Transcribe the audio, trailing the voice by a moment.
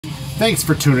Thanks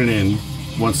for tuning in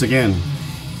once again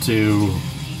to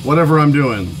whatever I'm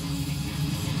doing.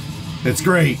 It's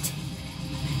great.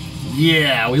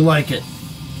 Yeah, we like it.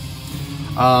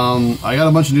 I got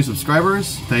a bunch of new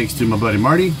subscribers thanks to my buddy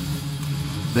Marty.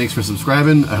 Thanks for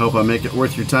subscribing. I hope I make it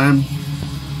worth your time,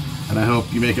 and I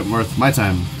hope you make it worth my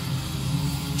time.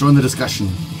 Join the discussion.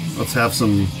 Let's have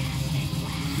some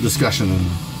discussion and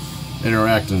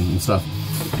interacting and stuff.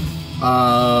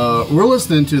 We're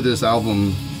listening to this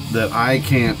album that I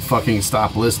can't fucking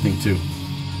stop listening to.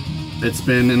 It's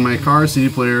been in my car CD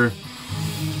player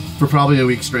for probably a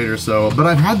week straight or so, but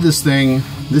I've had this thing.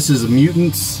 This is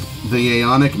Mutants, the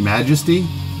Aeonic Majesty.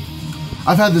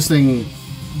 I've had this thing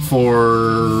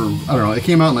for, I don't know, it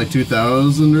came out in like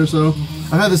 2000 or so.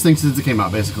 I've had this thing since it came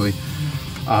out, basically.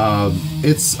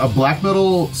 It's a black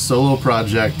metal solo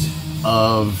project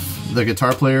of the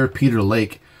guitar player Peter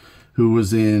Lake, who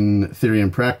was in Theory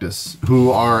and Practice,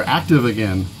 who are active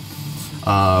again,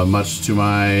 much to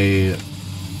my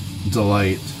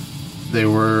delight. They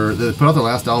put out their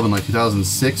last album in like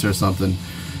 2006 or something,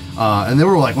 and they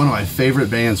were like one of my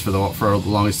favorite bands for the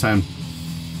longest time.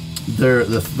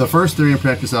 The first Theory and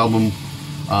Practice album,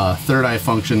 Third Eye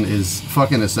Function, is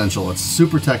fucking essential. It's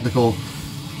super technical,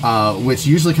 which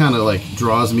usually kind of like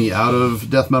draws me out of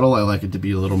death metal. I like it to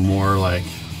be a little more like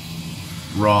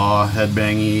raw,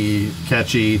 headbangy,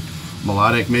 catchy,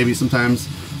 melodic maybe sometimes.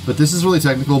 But this is really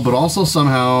technical, but also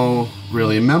somehow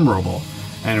really memorable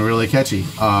and really catchy.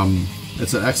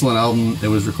 It's an excellent album. It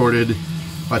was recorded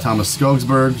by Thomas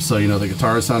Skogsberg, so you know the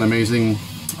guitars sound amazing.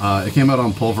 It came out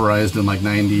on Pulverized in like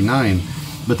 '99.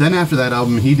 But then after that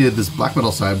album, he did this black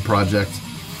metal side project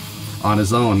on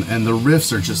his own, and the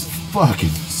riffs are just fucking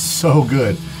so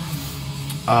good.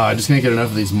 I just can't get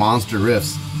enough of these monster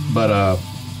riffs. But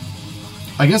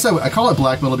I guess I call it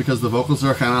black metal because the vocals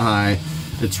are kind of high.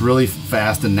 It's really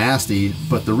fast and nasty,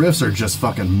 but the riffs are just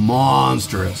fucking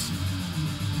monstrous,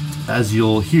 as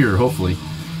you'll hear, hopefully,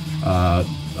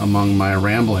 among my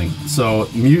rambling. So,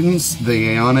 Mutants,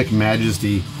 the Aeonic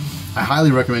Majesty. I highly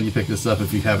recommend you pick this up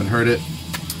if you haven't heard it.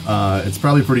 It's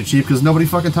probably pretty cheap because nobody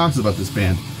fucking talks about this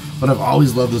band. But I've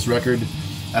always loved this record,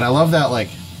 and I love that, like,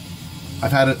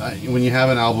 I've had it, when you have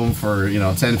an album for, you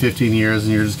know, 10, 15 years,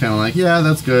 and you're just kind of like, yeah,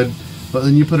 that's good. But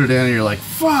then you put it in and you're like,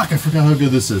 fuck, I forgot how good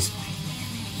this is.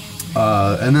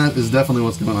 And that is definitely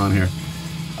what's going on here.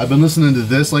 I've been listening to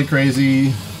this like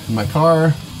crazy in my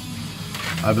car.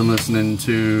 I've been listening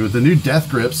to the new Death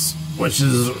Grips, which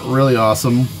is really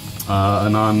awesome. A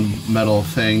non-metal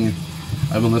thing.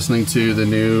 I've been listening to the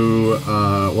new,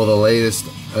 well, the latest,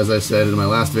 as I said in my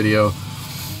last video,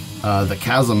 The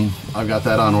Chasm. I've got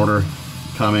that on order,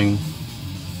 coming.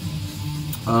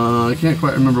 I can't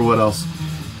quite remember what else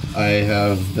I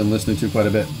have been listening to quite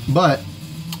a bit, but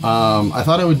I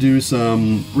thought I would do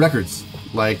some records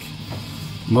like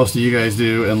most of you guys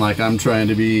do, and like I'm trying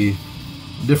to be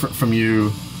different from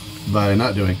you by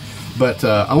not doing. But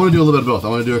I want to do a little bit of both. I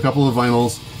want to do a couple of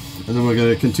vinyls, and then we're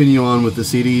going to continue on with the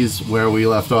CDs where we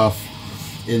left off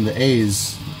in the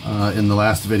A's in the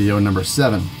last video, number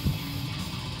 7.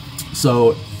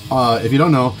 So if you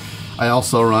don't know, I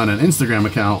also run an Instagram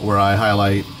account where I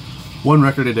highlight one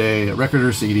record a day, a record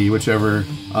or CD, whichever.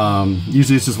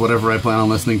 Usually it's just whatever I plan on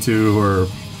listening to or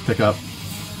pick up.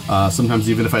 Sometimes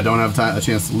even if I don't have a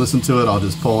chance to listen to it, I'll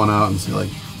just pull one out and say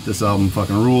like, this album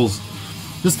fucking rules.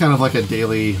 Just kind of like a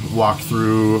daily walk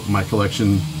through my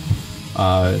collection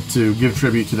to give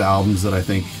tribute to the albums that I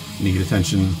think need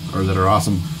attention or that are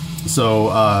awesome. So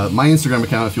my Instagram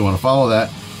account, if you want to follow that,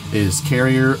 is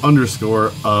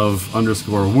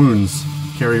carrier_of_wounds.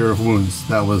 Carrier of Wounds.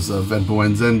 That was a Ved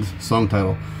Boenzend song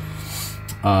title.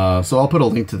 So I'll put a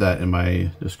link to that in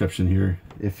my description here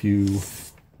if you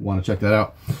want to check that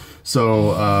out.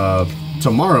 So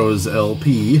tomorrow's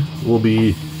LP will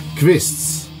be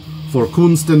Kvists for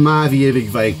Kunsten med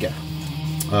evig veike.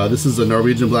 This is a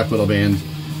Norwegian black metal band.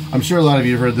 I'm sure a lot of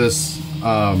you have heard this.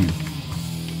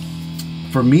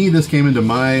 For me, this came into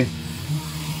my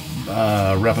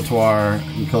repertoire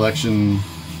and collection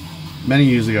many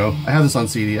years ago. I had this on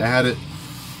CD. I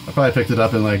probably picked it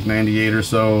up in like '98 or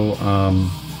so.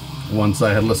 Once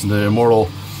I had listened to Immortal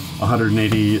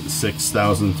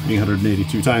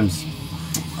 186,382 times.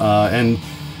 And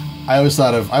I always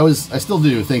thought of, I still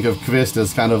do think of Kvist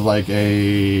as kind of like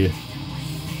a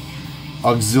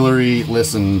auxiliary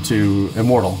listen to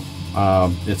Immortal.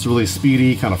 It's really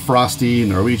speedy, kind of frosty,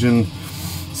 Norwegian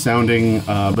sounding,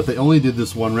 but they only did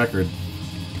this one record.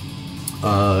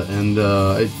 And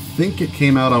I think it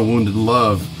came out on Wounded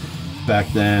Love back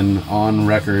then on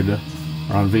record, or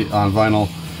on vinyl.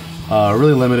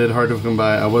 Really limited, hard to come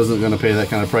by. I wasn't going to pay that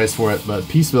kind of price for it, but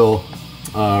Peaceville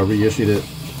reissued it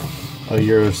a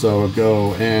year or so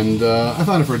ago, and I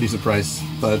found it for a decent price.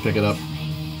 Thought I'd pick it up.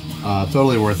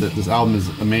 Totally worth it. This album is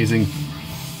amazing.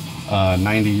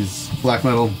 90s black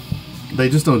metal. They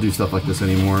just don't do stuff like this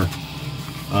anymore.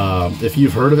 If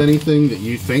you've heard of anything that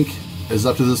you think is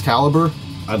up to this caliber,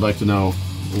 I'd like to know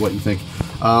what you think.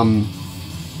 Some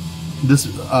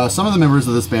of the members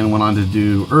of this band went on to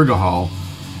do Urgahal,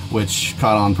 which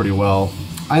caught on pretty well.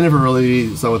 I never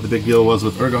really saw what the big deal was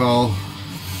with Urgahal.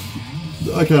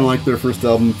 I kind of liked their first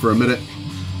album for a minute,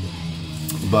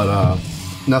 but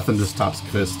nothing just tops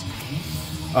Kvist.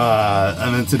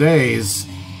 And then today's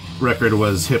record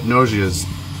was Hypnosia's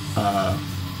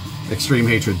Extreme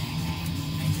Hatred.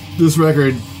 This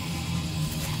record,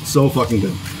 so fucking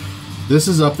good. This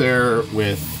is up there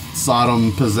with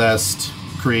Sodom, Possessed,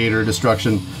 Creator,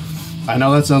 Destruction. I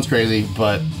know that sounds crazy,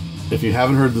 but if you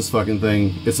haven't heard this fucking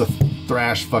thing, it's a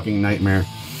thrash fucking nightmare.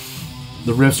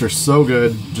 The riffs are so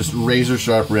good, just razor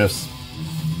sharp riffs.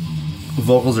 The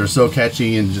vocals are so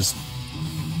catchy and just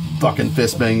fucking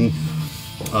fist banging.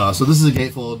 So this is a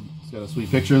gatefold. It's got a sweet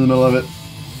picture in the middle of it.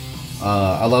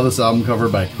 I love this album cover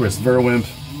by Chris Verwimp.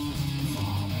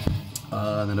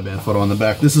 And then a band photo on the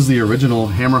back. This is the original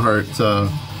Hammerheart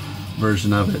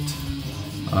version of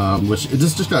it, which it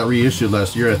just got reissued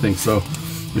last year, I think, so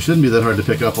it shouldn't be that hard to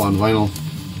pick up on vinyl.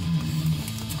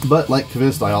 But like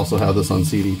Kvist, I also have this on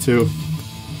CD too.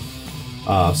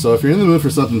 So if you're in the mood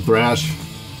for something thrash,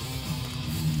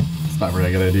 it's not a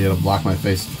very good idea to block my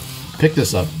face. Pick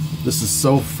this up. This is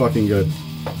so fucking good.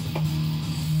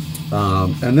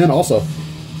 And then also,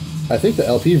 I think the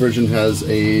LP version has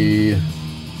a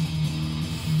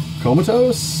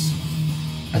Comatose?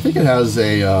 I think it has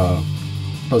a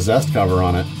Possessed cover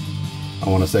on it. I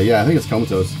want to say, yeah, I think it's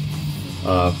Comatose.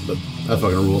 But that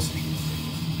fucking rules.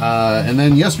 And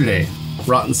then yesterday,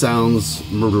 Rotten Sounds,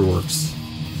 Murderworks.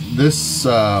 This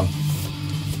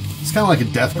it's kind of like a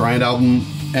death grind album,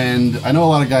 and I know a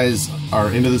lot of guys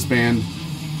are into this band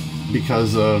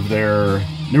because of their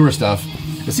newer stuff.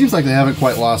 It seems like they haven't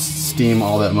quite lost steam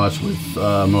all that much with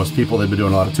most people. They've been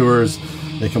doing a lot of tours.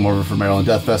 They come over for Maryland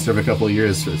Death Fest every couple of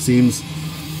years, it seems.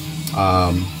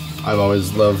 I've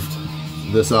always loved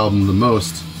this album the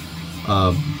most.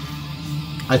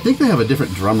 I think they have a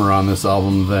different drummer on this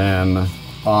album than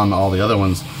on all the other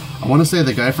ones. I want to say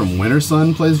the guy from Winter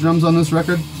Sun plays drums on this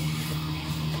record.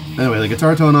 Anyway, the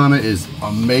guitar tone on it is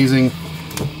amazing.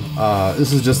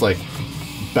 This is just like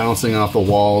bouncing off the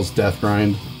walls, death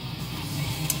grind.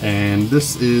 And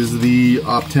this is the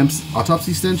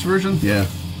Autopsy Stench version? Yeah.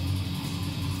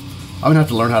 I'm gonna have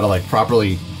to learn how to like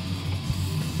properly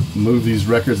move these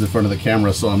records in front of the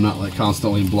camera so I'm not like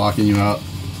constantly blocking you out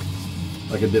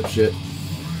like a dipshit.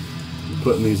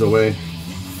 Putting these away.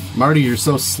 Marty, you're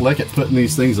so slick at putting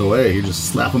these things away. You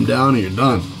just slap them down and you're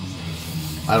done.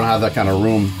 I don't have that kind of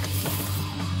room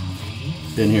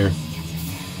in here.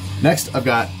 Next, I've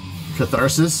got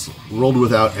Catharsis, World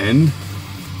Without End.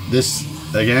 This,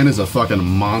 again, is a fucking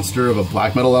monster of a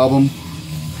black metal album.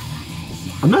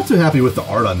 I'm not too happy with the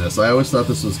art on this. I always thought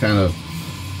this was kind of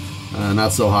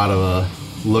not so hot of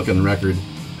a looking record.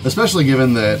 Especially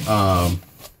given that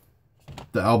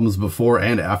the albums before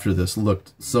and after this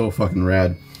looked so fucking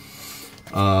rad.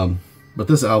 But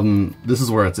this album, this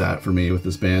is where it's at for me with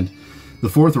this band. The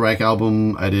Fourth Reich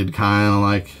album I did kind of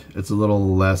like. It's a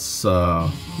little less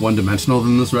one-dimensional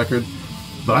than this record.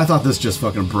 But I thought this just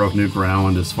fucking broke new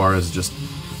ground as far as just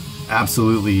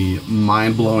absolutely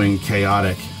mind-blowing,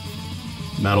 chaotic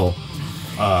metal.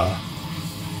 God,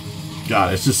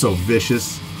 it's just so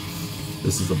vicious.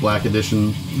 This is the Black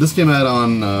Edition. This came out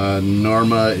on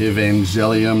Norma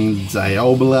Evangelium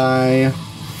Diaboli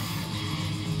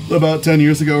about 10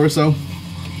 years ago or so.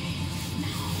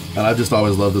 And I've just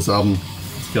always loved this album.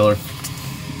 It's killer.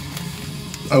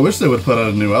 I wish they would put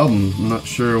out a new album. I'm not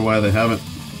sure why they haven't.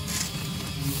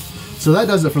 So that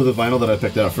does it for the vinyl that I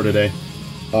picked out for today.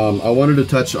 I wanted to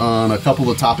touch on a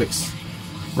couple of topics.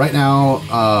 Right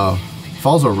now,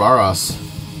 Falls of Raras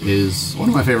is one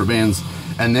of my favorite bands,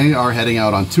 and they are heading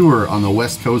out on tour on the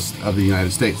west coast of the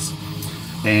United States.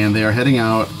 And they are heading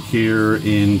out here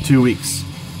in 2 weeks.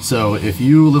 So if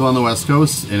you live on the west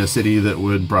coast in a city that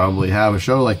would probably have a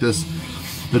show like this,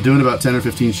 they're doing about 10 or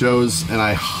 15 shows, and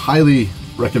I highly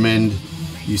recommend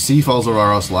you see Falls of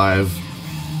Raras live.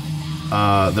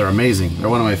 They're amazing. They're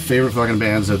one of my favorite fucking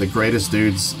bands. They're the greatest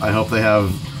dudes. I hope they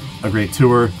have a great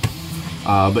tour.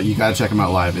 But you gotta check them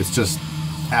out live. It's just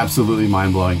absolutely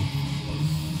mind-blowing.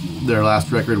 Their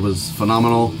last record was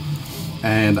phenomenal.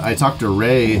 And I talked to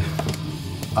Ray,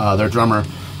 their drummer,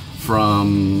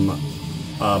 from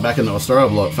back in the Ostara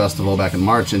Blowout Festival back in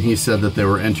March, and he said that they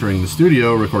were entering the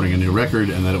studio recording a new record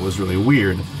and that it was really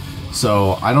weird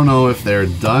So I don't know if they're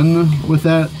done with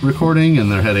that recording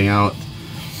and they're heading out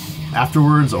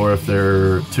afterwards, or if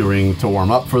they're touring to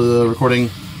warm up for the recording.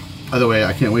 Either way,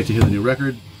 I can't wait to hear the new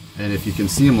record, and if you can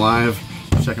see them live,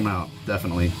 check them out,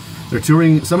 definitely. They're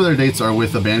touring, some of their dates are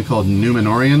with a band called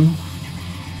Numenorian,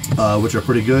 which are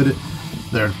pretty good.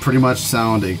 They're pretty much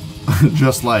sound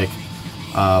just like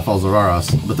Falls of Aras,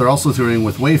 but they're also touring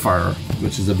with Wayfarer,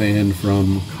 which is a band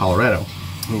from Colorado,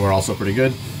 who are also pretty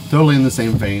good. Totally in the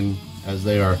same vein as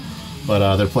they are.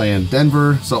 But they're playing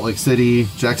Denver, Salt Lake City,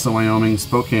 Jackson, Wyoming,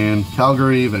 Spokane,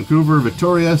 Calgary, Vancouver,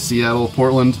 Victoria, Seattle,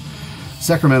 Portland,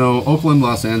 Sacramento, Oakland,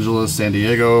 Los Angeles, San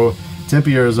Diego,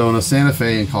 Tempe, Arizona, Santa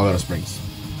Fe, and Colorado Springs.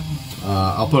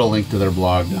 I'll put a link to their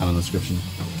blog down in the description.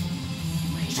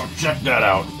 So check that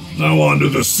out. Now on to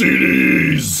the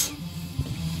CDs!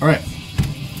 Alright.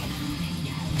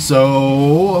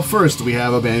 So, first we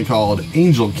have a band called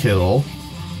Angel Kill.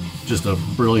 Just a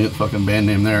brilliant fucking band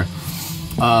name there.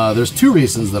 There's two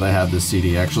reasons that I have this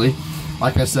CD, actually.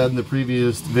 Like I said in the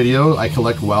previous video, I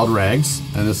collect Wild Rags,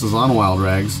 and this is on Wild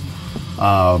Rags.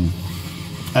 And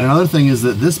another thing is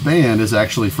that this band is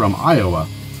actually from Iowa.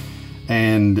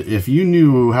 And if you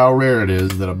knew how rare it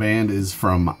is that a band is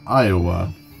from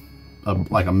Iowa,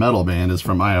 like a metal band is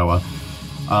from Iowa,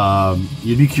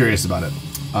 you'd be curious about it.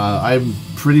 I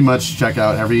pretty much check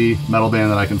out every metal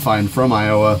band that I can find from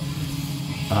Iowa,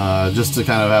 just to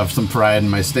kind of have some pride in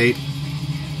my state.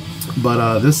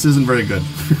 But this isn't very good.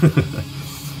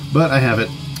 But I have it.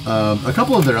 A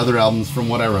couple of their other albums, from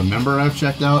what I remember I've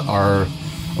checked out, are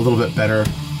a little bit better.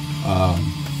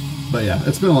 But yeah,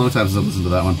 it's been a long time since I've listened to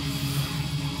that one.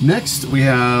 Next, we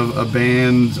have a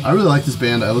band. I really like this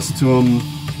band. I listen to them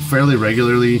fairly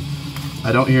regularly.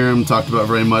 I don't hear them talked about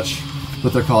very much,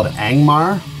 but they're called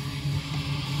Angmar.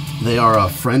 They are a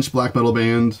French black metal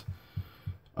band.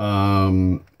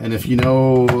 And if you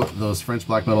know, those French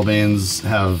black metal bands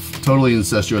have totally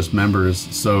incestuous members.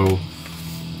 So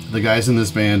the guys in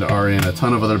this band are in a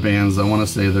ton of other bands. I want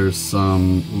to say there's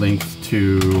some link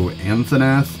to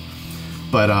Anthanath.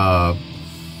 But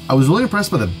I was really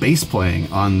impressed by the bass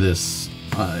playing on this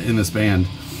in this band.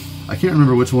 I can't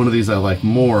remember which one of these I like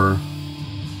more.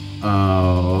 Yeah,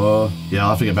 I'll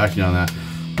have to get back to you on that.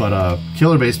 But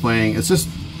killer bass playing. It's just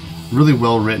really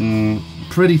well written,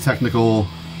 pretty technical,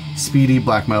 speedy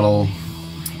black metal.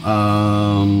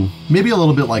 Maybe a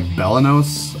little bit like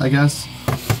Belanos, I guess,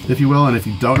 if you will. And if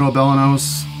you don't know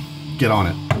Belanos, get on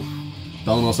it.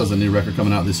 Belanos has a new record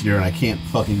coming out this year, and I can't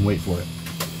fucking wait for it.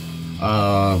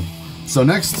 So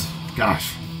next,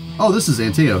 gosh, oh, this is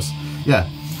Antios. Yeah,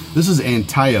 this is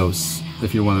Antios,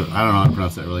 if you want to. I don't know how to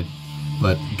pronounce that really,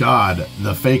 but God,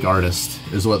 the Fake Artist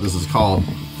is what this is called.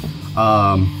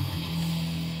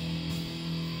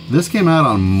 This came out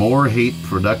on More Hate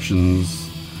Productions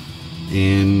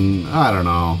in, I don't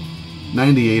know,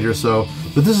 98 or so.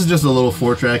 But this is just a little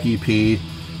 4-track EP,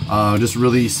 just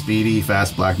really speedy,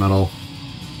 fast black metal.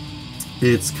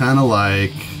 It's kind of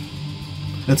like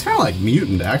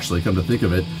Mutant, actually, come to think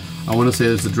of it. I want to say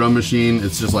it's a drum machine.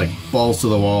 It's just like balls to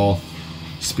the wall,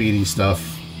 speedy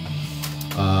stuff.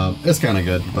 It's kind of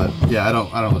good, but yeah, I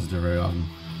don't listen to it very often.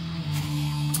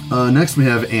 Next we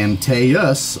have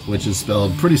Antaeus, which is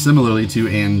spelled pretty similarly to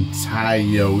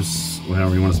Antaios,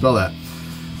 however you want to spell that.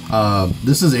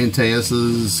 This is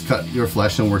Antaeus's Cut Your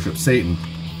Flesh and Worship Satan.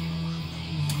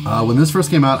 When this first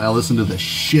came out, I listened to the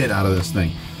shit out of this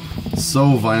thing.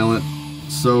 So violent,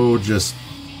 so just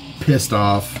pissed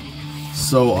off,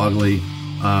 so ugly.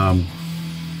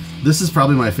 This is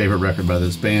probably my favorite record by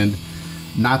this band.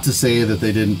 Not to say that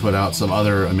they didn't put out some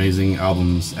other amazing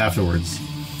albums afterwards.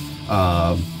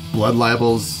 Blood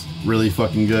Libel's really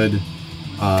fucking good.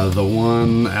 The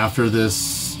one after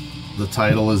this, the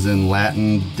title is in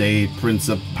Latin, De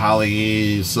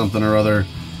Principali something or other,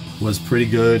 was pretty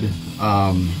good.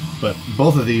 But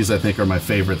both of these I think are my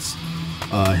favorites.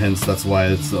 Hence that's why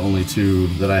it's the only two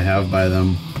that I have by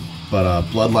them. But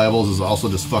Blood Libels is also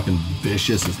just fucking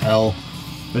vicious as hell.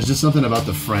 There's just something about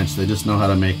the French. They just know how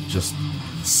to make just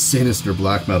sinister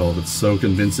black metal that's so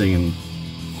convincing and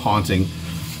haunting,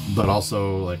 but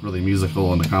also like really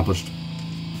musical and accomplished.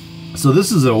 So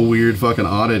this is a weird fucking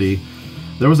oddity.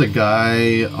 There was a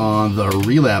guy on the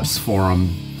Relapse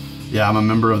forum. Yeah, I'm a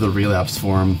member of the Relapse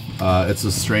forum. It's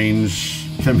a strange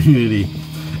community.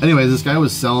 Anyway, this guy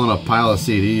was selling a pile of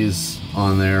CDs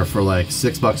on there for like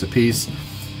 $6 a piece.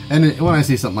 And when I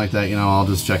see something like that, you know, I'll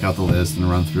just check out the list and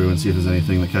run through and see if there's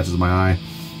anything that catches my eye.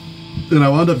 And I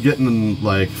wound up getting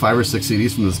like 5 or 6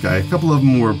 CDs from this guy. A couple of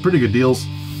them were pretty good deals.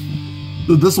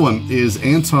 This one is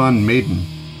Anton Maiden.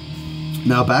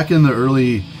 Now, back in the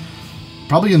early,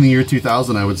 probably in the year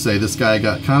 2000, I would say, this guy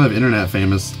got kind of internet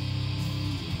famous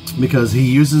because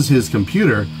he uses his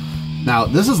computer. Now,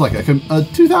 this is like a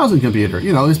 2000 computer.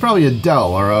 You know, it's probably a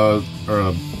Dell or a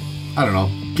I don't know,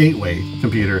 Gateway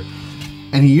computer.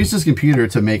 And he used his computer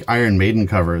to make Iron Maiden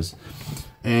covers.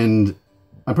 And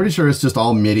I'm pretty sure it's just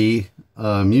all MIDI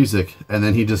music. And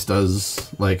then he just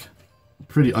does, like,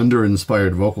 pretty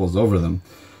under-inspired vocals over them.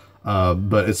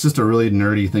 But it's just a really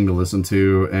nerdy thing to listen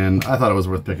to. And I thought it was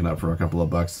worth picking up for a couple of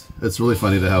bucks. It's really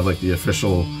funny to have, like, the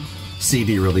official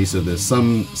CD release of this.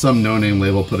 Some no-name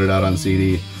label put it out on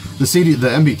CD. The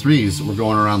MP3s were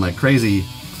going around like crazy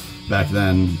back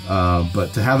then,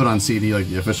 but to have it on CD, like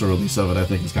the official release of it, I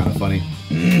think is kind of funny.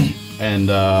 And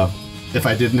if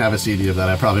I didn't have a CD of that,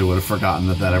 I probably would have forgotten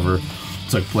that that ever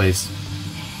took place.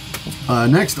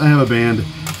 Next, I have a band.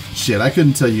 Shit, I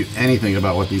couldn't tell you anything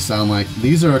about what these sound like.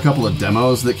 These are a couple of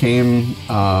demos that came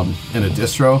in a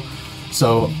distro.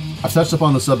 So I've touched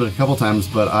upon the subject a couple times,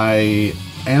 but I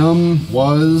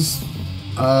was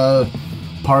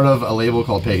part of a label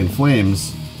called Pagan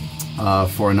Flames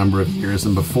for a number of years,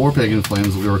 and before Pagan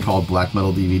Flames we were called Black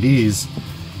Metal DVDs,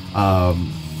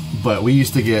 but we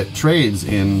used to get trades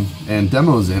in and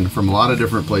demos in from a lot of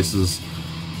different places,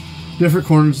 different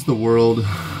corners of the world,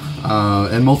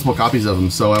 and multiple copies of them.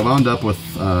 So I wound up with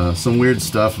some weird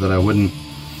stuff that I wouldn't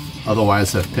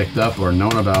otherwise have picked up or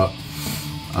known about,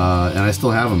 and I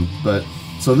still have them. But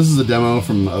so this is a demo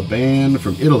from a band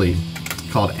from Italy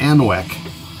called Anwek.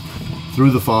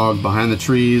 Through the Fog, Behind the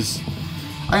Trees.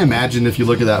 I imagine if you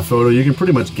look at that photo, you can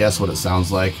pretty much guess what it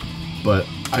sounds like, but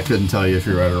I couldn't tell you if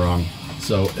you're right or wrong.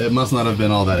 So it must not have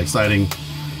been all that exciting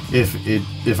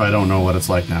if I don't know what it's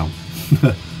like now.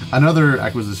 Another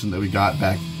acquisition that we got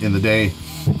back in the day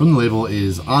from the label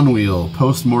is On Wheel,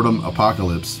 Postmortem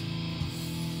Apocalypse.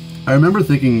 I remember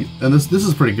thinking, and this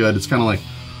is pretty good, it's kind of like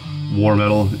war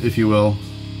metal, if you will.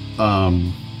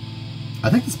 I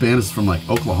think this band is from like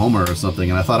Oklahoma or something,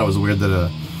 and I thought it was weird that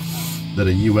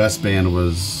a U.S. band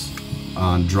was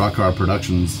on Drawcar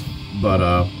Productions.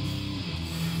 But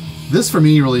this for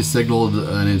me really signaled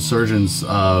an insurgence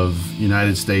of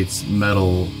United States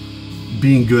metal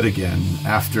being good again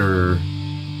after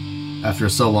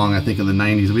so long. I think in the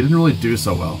 90s we didn't really do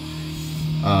so well.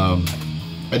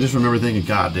 I just remember thinking,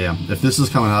 God damn, if this is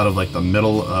coming out of like the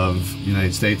middle of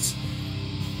United States,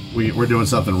 we're doing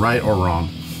something right or wrong.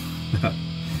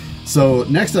 So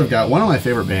next I've got one of my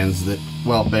favorite bands that,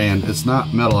 well, it's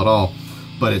not metal at all,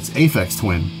 but it's Aphex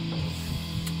Twin.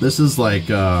 This is like,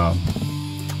 I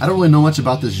don't really know much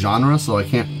about this genre, so I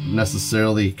can't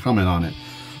necessarily comment on it.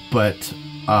 But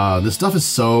this stuff is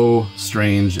so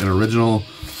strange and original.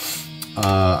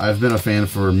 I've been a fan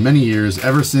for many years,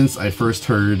 ever since I first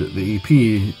heard the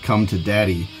EP Come to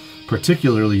Daddy,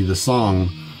 particularly the song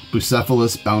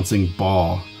Bucephalus Bouncing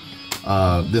Ball.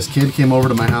 This kid came over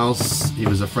to my house. He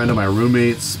was a friend of my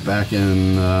roommate's back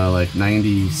in like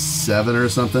 97 or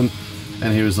something,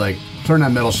 and he was like, turn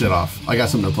that metal shit off, I got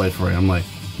something to play for you. I'm like,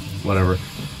 whatever.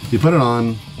 He put it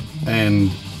on,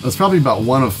 and it's probably about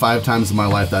 1 of 5 times in my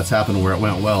life that's happened where it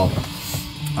went well,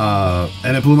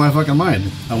 and it blew my fucking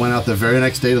mind. I went out the very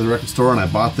next day to the record store and I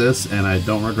bought this, and I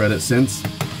don't regret it since.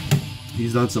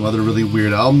 He's done some other really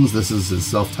weird albums. This is his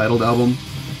self-titled album.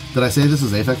 Did I say this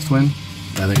is Aphex Twin?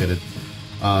 I think I did.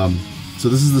 So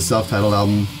this is the self-titled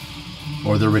album,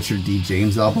 or the Richard D.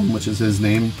 James album, which is his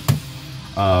name.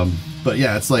 But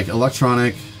yeah, it's like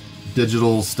electronic,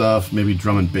 digital stuff, maybe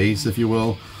drum and bass, if you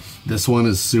will. This one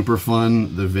is super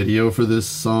fun. The video for this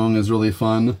song is really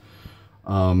fun.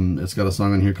 It's got a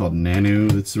song on here called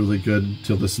Nanu that's really good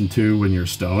to listen to when you're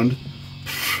stoned.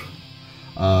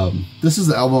 This is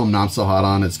the album I'm not so hot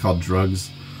on. It's called Drugs.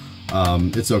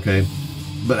 It's okay.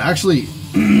 But actually,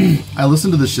 I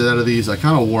listened to the shit out of these. I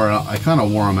kind of wore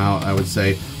them out, I would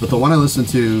say. But the one I listen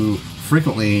to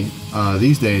frequently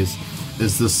these days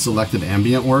is this Selected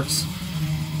Ambient Works,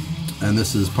 and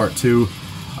this is part 2.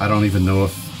 I don't even know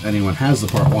if anyone has the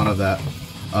part 1 of that,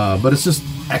 but it's just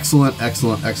excellent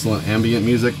ambient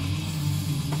music.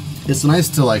 It's nice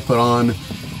to like put on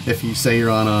if you say you're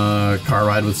on a car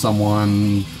ride with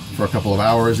someone for a couple of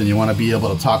hours and you want to be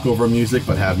able to talk over music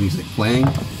but have music playing.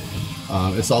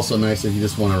 It's also nice if you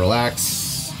just want to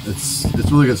relax. It's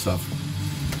really good stuff.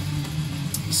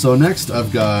 So next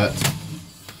I've got,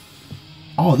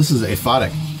 oh, this is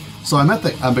Aphotic. So I met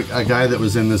a guy that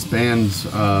was in this band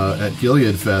at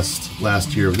Gilead Fest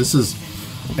last year. This is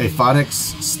Aphotic's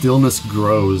Stillness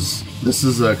Grows. This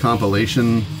is a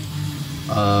compilation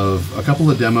of a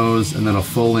couple of demos and then a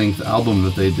full-length album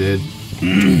that they did.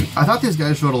 I thought these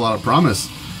guys showed a lot of promise,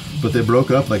 but they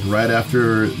broke up like right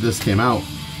after this came out.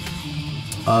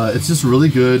 It's just really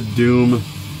good doom,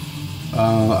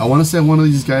 I want to say one of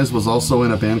these guys was also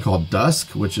in a band called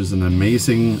Dusk, which is an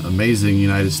amazing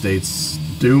United States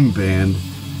doom band.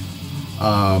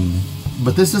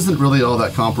 But this isn't really all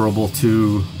that comparable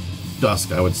to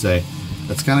Dusk, I would say.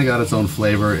 It's kind of got its own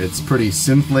flavor. It's pretty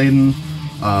synth-laden,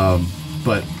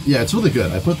 but yeah, it's really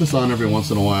good. I put this on every once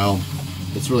in a while.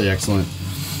 It's really excellent.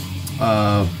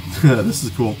 This is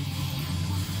cool.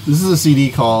 This is a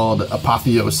CD called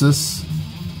Apotheosis,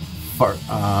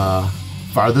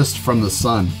 Farthest from the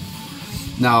Sun.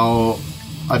 Now,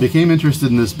 I became interested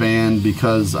in this band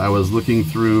because I was looking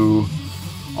through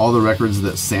all the records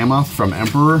that Samoth from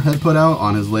Emperor had put out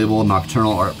on his label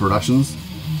Nocturnal Art Productions.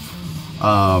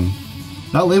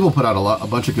 That label put out a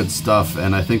bunch of good stuff,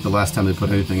 and I think the last time they put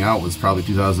anything out was probably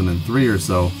 2003 or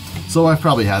so. So I've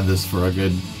probably had this for a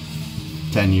good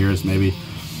 10 years maybe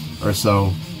or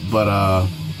so. But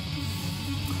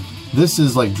this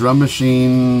is like drum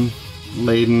machine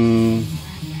laden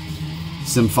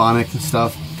symphonic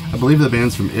stuff. I believe the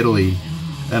band's from Italy,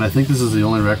 and I think this is the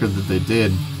only record that they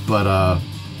did. But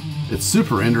it's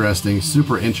super interesting,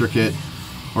 super intricate,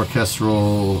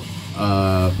 orchestral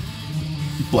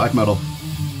black metal.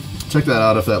 Check that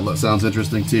out if that sounds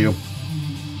interesting to you.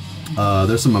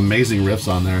 There's some amazing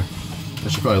riffs on there. I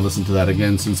should probably listen to that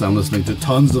again since I'm listening to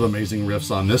tons of amazing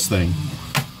riffs on this thing.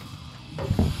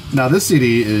 Now this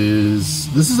CD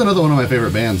this is another one of my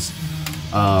favorite bands.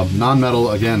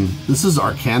 Non-metal again. This is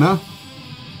Arcana.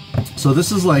 So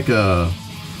this is like a,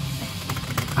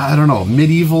 I don't know,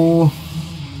 medieval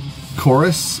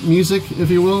chorus music,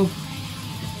 if you will.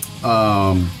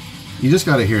 You just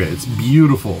gotta hear it. It's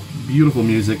beautiful, beautiful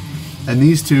music. And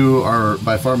these two are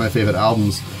by far my favorite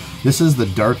albums. This is The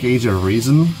Dark Age of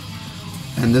Reason,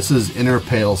 and this is Inner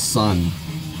Pale Sun.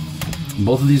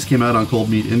 Both of these came out on Cold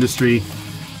Meat Industry.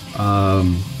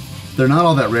 They're not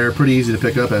all that rare, pretty easy to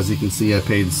pick up. As you can see, I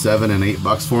paid $7 and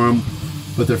 $8 for them,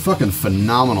 but they're fucking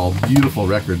phenomenal, beautiful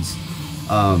records.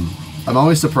 I'm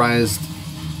always surprised.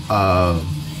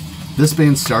 This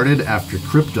band started after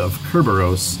Crypt of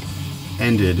Kerberos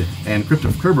ended, and Crypt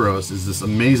of Kerberos is this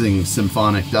amazing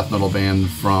symphonic death metal band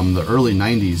from the early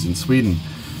 90s in Sweden.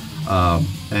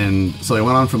 And so they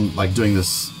went on from like doing this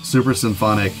super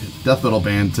symphonic death metal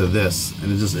band to this,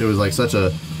 and it was like such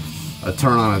a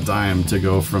turn on a dime to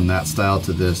go from that style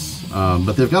to this.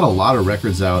 But they've got a lot of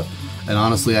records out, and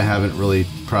honestly I haven't really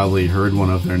probably heard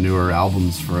one of their newer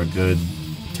albums for a good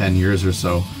 10 years or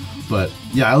so. But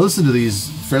yeah, I listen to these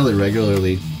fairly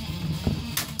regularly.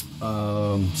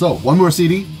 So one more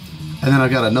CD, and then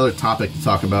I've got another topic to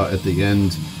talk about at the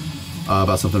end,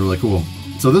 about something really cool.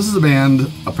 So this is a band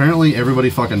apparently everybody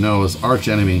fucking knows, Arch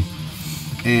Enemy.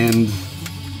 And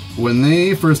when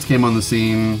they first came on the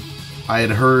scene, I had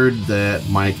heard that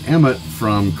Mike Emmett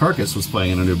from Carcass was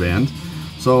playing in a new band,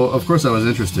 so of course I was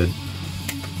interested.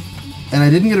 And I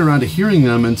didn't get around to hearing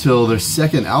them until their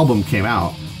second album came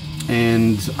out,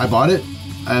 and I bought it.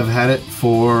 I've had it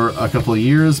for a couple of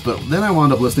years, but then I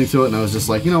wound up listening to it and I was just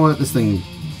like, you know what, this thing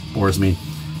bores me.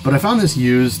 But I found this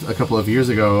used a couple of years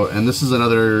ago, and this is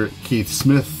another Keith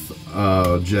Smith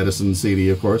Jettison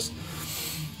CD, of course.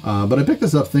 But I picked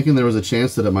this up thinking there was a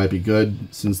chance that it might be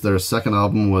good, since their second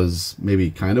album was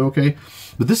maybe kind of okay.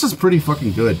 But this is pretty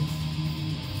fucking good.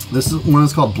 This one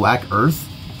is called Black Earth,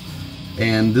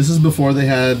 and this is before they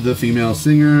had the female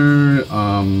singer.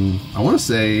 I want to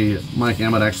say Mike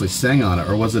Emmett actually sang on it,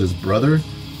 or was it his brother?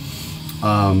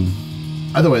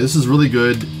 Either way, this is really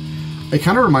good. It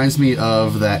kind of reminds me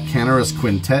of that Canaris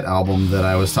Quintet album that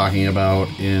I was talking about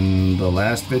in the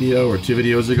last video, or 2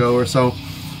 videos ago or so.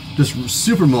 Just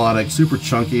super melodic, super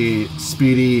chunky,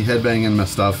 speedy, headbanging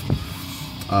stuff.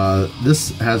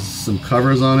 This has some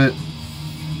covers on it.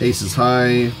 Aces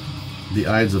High, The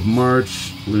Ides of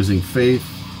March, Losing Faith.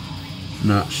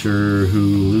 Not sure who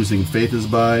Losing Faith is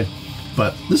by,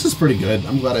 but this is pretty good.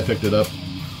 I'm glad I picked it up.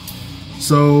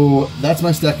 So that's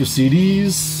my stack of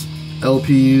CDs.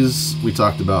 LPs, we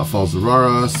talked about Falls of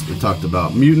Raros, we talked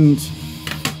about Mutant.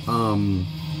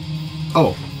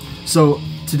 So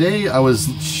today I was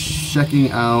checking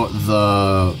out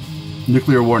the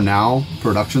Nuclear War Now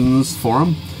Productions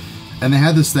forum, and they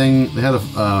had this thing, they had a,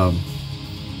 what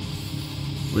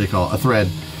do you call it, a thread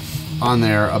on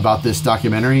there about this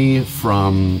documentary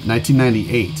from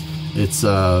 1998.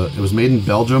 It was made in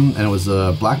Belgium, and it was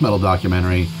a black metal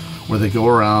documentary where they go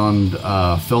around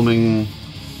filming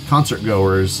concert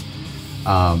goers.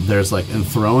 There's like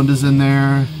Enthroned is in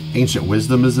there, Ancient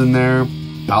Wisdom is in there,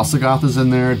 Balsagoth is in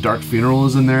there, Dark Funeral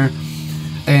is in there,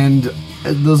 and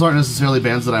those aren't necessarily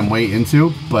bands that I'm way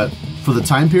into, but for the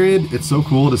time period, it's so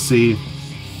cool to see,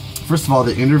 first of all,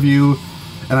 the interview,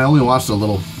 and I only watched a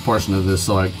little portion of this,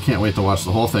 so I can't wait to watch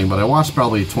the whole thing, but I watched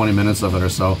probably 20 minutes of it or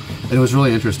so, and it was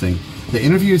really interesting. They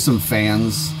interviewed some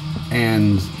fans,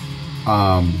 and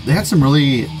they had some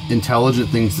really intelligent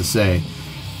things to say.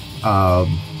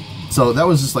 So that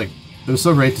was just like, it was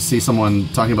so great to see someone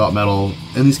talking about metal,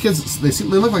 and these kids, they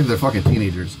look like they're fucking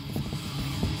teenagers.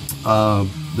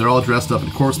 They're all dressed up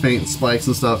in corpse paint and spikes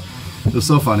and stuff. It was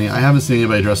so funny. I haven't seen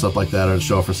anybody dress up like that at a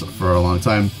show for a long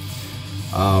time.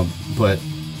 But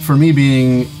for me,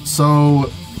 being so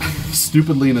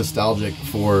stupidly nostalgic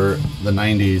for the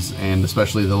 90s, and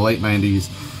especially the late 90s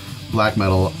black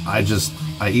metal, I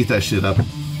eat that shit up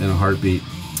in a heartbeat.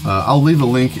 I'll leave a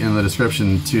link in the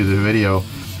description to the video.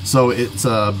 So it's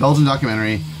a Belgian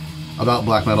documentary about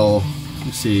black metal.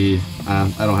 Let's see,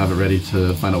 I don't have it ready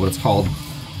to find out what it's called,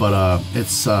 but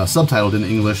it's subtitled in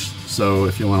English, so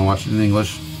if you want to watch it in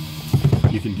English,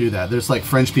 you can do that. There's like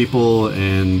French people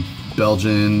and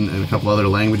Belgian and a couple other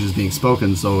languages being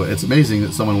spoken, so it's amazing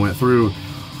that someone went through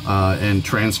and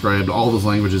transcribed all those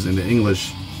languages into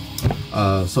English.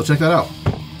 So check that out.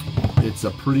 It's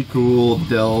a pretty cool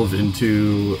delve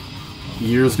into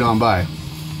years gone by.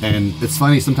 And it's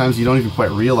funny, sometimes you don't even quite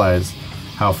realize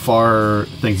how far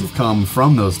things have come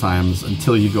from those times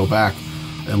until you go back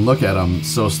and look at them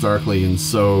so starkly and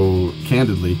so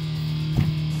candidly.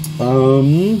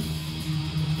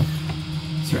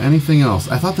 Is there anything else?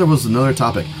 I thought there was another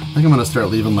topic. I think I'm going to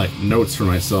start leaving like notes for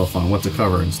myself on what to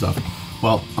cover and stuff.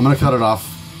 Well, I'm going to cut it off.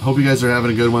 Hope you guys are having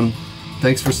a good one.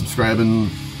 Thanks for subscribing.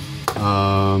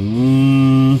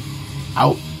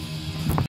 Out.